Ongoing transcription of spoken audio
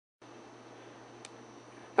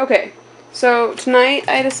Okay, so tonight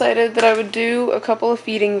I decided that I would do a couple of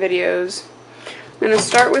feeding videos. I'm going to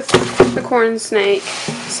start with the corn snake,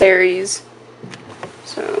 Ceres.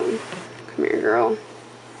 So, come here, girl.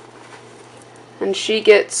 And she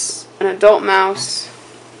gets an adult mouse.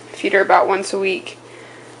 Feed her about once a week.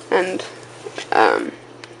 And,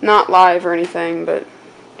 not live or anything, but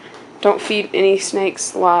don't feed any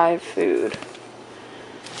snakes live food.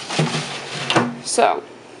 So,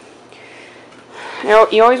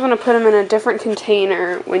 you always want to put them in a different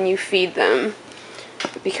container when you feed them,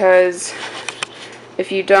 because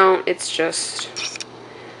if you don't, it's just,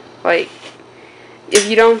 like, if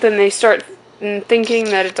you don't, then they start thinking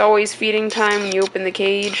that it's always feeding time when you open the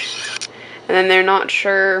cage, and then they're not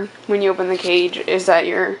sure when you open the cage, is that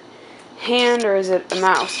your hand or is it a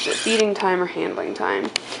mouse? Is it feeding time or handling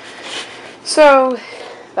time? So,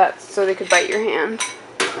 that's so they could bite your hand.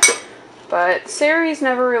 But Ceres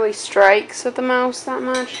never really strikes at the mouse that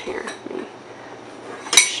much. Here,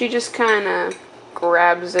 she just kind of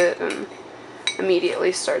grabs it and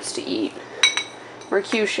immediately starts to eat.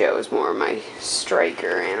 Mercutio is more my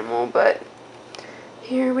striker animal, but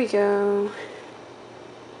here we go.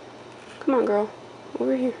 Come on, girl.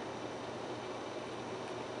 Over here.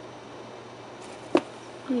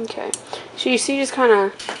 Okay. She just kind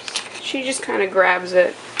of grabs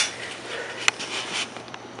it.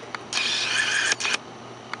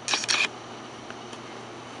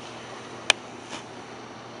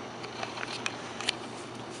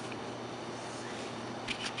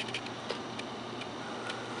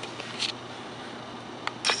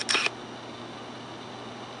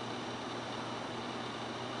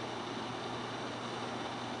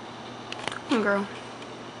 Girl.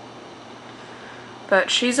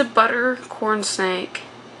 But she's a butter corn snake,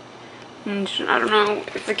 and I don't know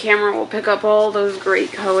if the camera will pick up all those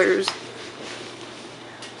great colors.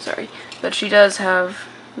 Sorry, but she does have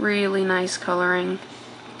really nice coloring.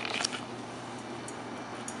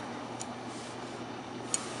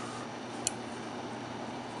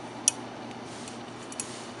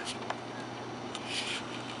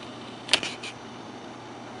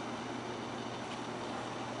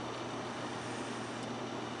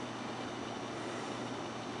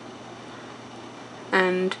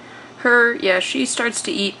 And she starts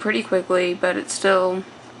to eat pretty quickly, but it still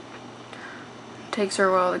takes her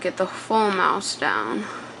a while to get the full mouse down.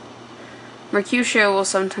 Mercutio will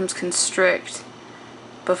sometimes constrict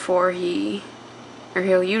before he'll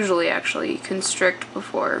usually actually constrict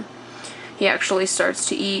before he actually starts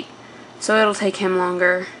to eat, so it'll take him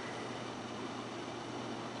longer.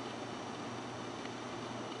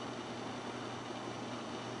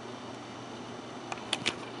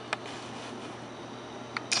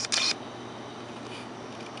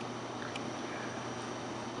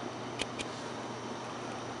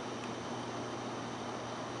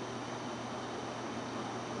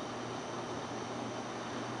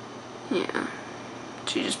 Yeah,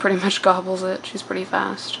 she just pretty much gobbles it. She's pretty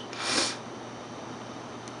fast.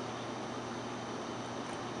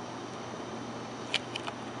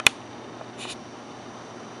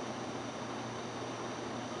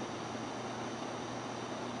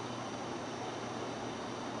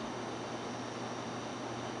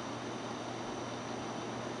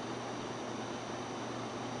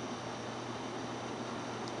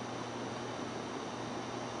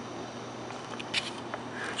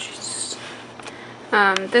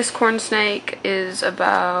 This corn snake is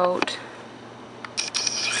about,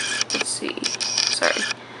 let's see, sorry,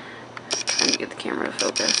 trying to get the camera to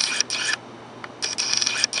focus.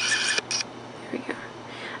 Here we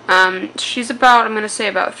go. She's about, I'm going to say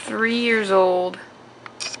about 3 years old,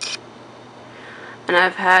 and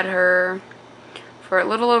I've had her for a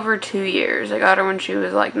little over 2 years. I got her when she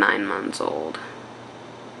was like 9 months old,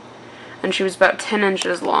 and she was about 10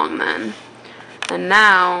 inches long then, and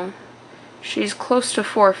now she's close to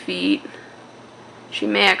 4 feet. She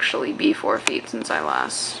may actually be 4 feet since I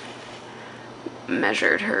last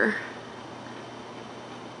measured her.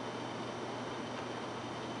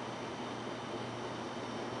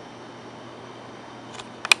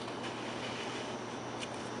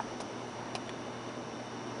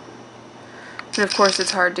 And of course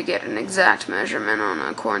it's hard to get an exact measurement on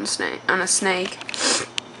a snake,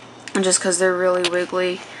 just because they're really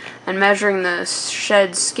wiggly. And measuring the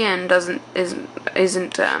shed skin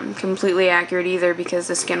isn't completely accurate either, because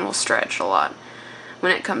the skin will stretch a lot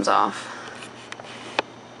when it comes off.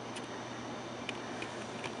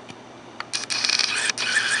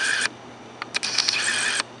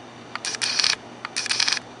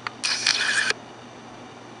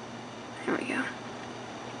 There we go.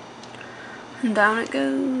 And down it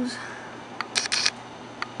goes.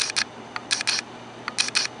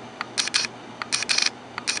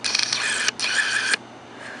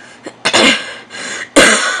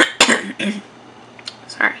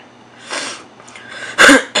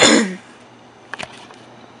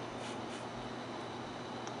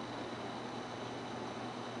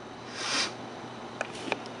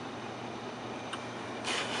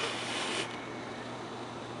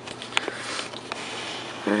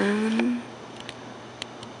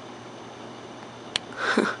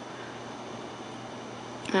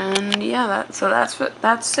 And yeah,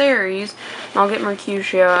 that's Ceres. I'll get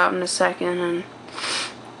Mercutio out in a second,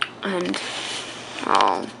 and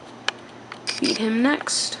I'll feed him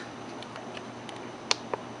next.